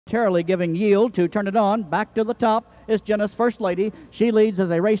momentarily giving yield to Turn It On. Back to the top is Jenna's First Lady. She leads as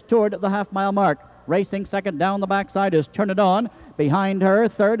they race toward the half-mile mark. Racing second down the backside is Turn It On. Behind her,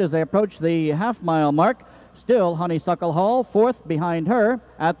 third as they approach the half-mile mark. Still Honeysuckle Hall. Fourth behind her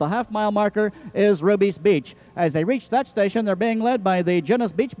at the half-mile marker is Ruby's Beach. As they reach that station, they're being led by the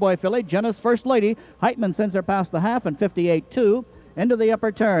Jenna's Beach Boy filly, Jenna's First Lady. Heitman sends her past the half in 58-2 into the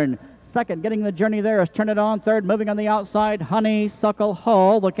upper turn. Second, getting the journey there is Turn It On. Third, moving on the outside, Honeysuckle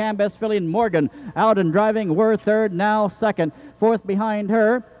Hall. The Campbell filly and Morgan out and driving were third, now second. Fourth behind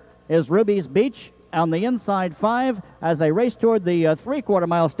her is Ruby's Beach. On the inside 5, as they race toward the three-quarter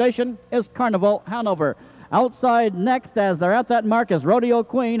mile station, is Carnival Hanover. Outside next, as they're at that mark, is Rodeo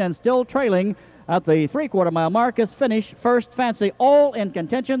Queen, and still trailing at the three-quarter mile mark is Finish First Fancy. All in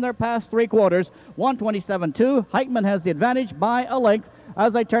contention. They're past three quarters. 127-2. Heitman has the advantage by a length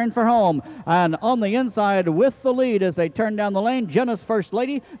as they turn for home. And on the inside with the lead as they turn down the lane, Jenna's First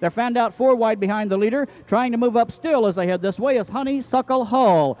Lady. They're fanned out 4 wide behind the leader. Trying to move up still as they head this way is Honeysuckle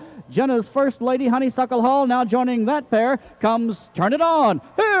Hall. Jenna's First Lady, Honeysuckle Hall. Now joining that pair comes Turn It On.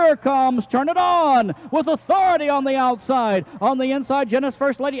 Here comes Turn It On with authority on the outside. On the inside, Jenna's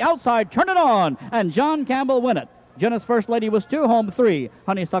First Lady. Outside, Turn It On. And John Campbell win it. Jenna's First Lady was 2, home 3.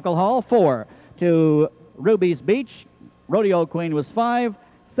 Honeysuckle Hall 4 to Ruby's Beach. Rodeo Queen was 5.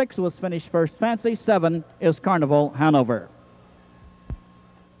 6 was Finish First Fancy. 7 is Carnival Hanover.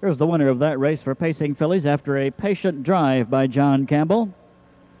 Here's the winner of that race for Pacing Fillies after a patient drive by John Campbell.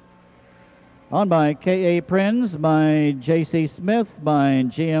 On by K.A. Prinz, by J.C. Smith, by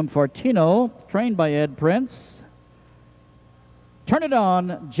G.M. Fortino, trained by Ed Prince. Turn It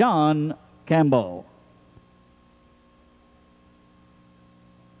On, John Campbell.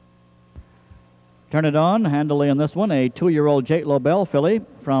 Turn It On, handily in this one, a 2-year-old Jake Lobel filly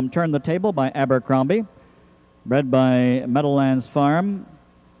from Turn the Table by Abercrombie, bred by Meadowlands Farm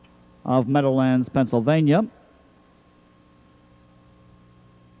of Meadowlands, Pennsylvania.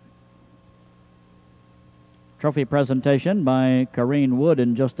 Trophy presentation by Corrine Wood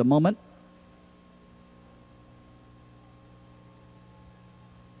in just a moment.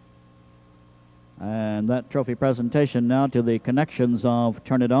 And that trophy presentation now to the connections of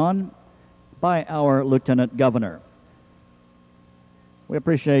Turn It On by our Lieutenant Governor. We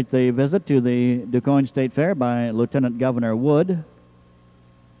appreciate the visit to the DuQuoin State Fair by Lieutenant Governor Wood.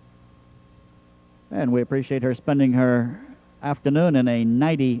 And we appreciate her spending her afternoon in a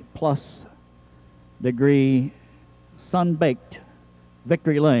 90-plus degree sun-baked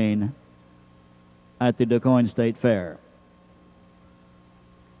Victory Lane at the DuQuoin State Fair.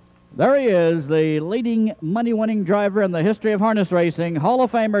 There he is, the leading money-winning driver in the history of harness racing, Hall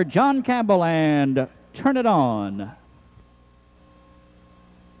of Famer John Campbell, and Turn It On.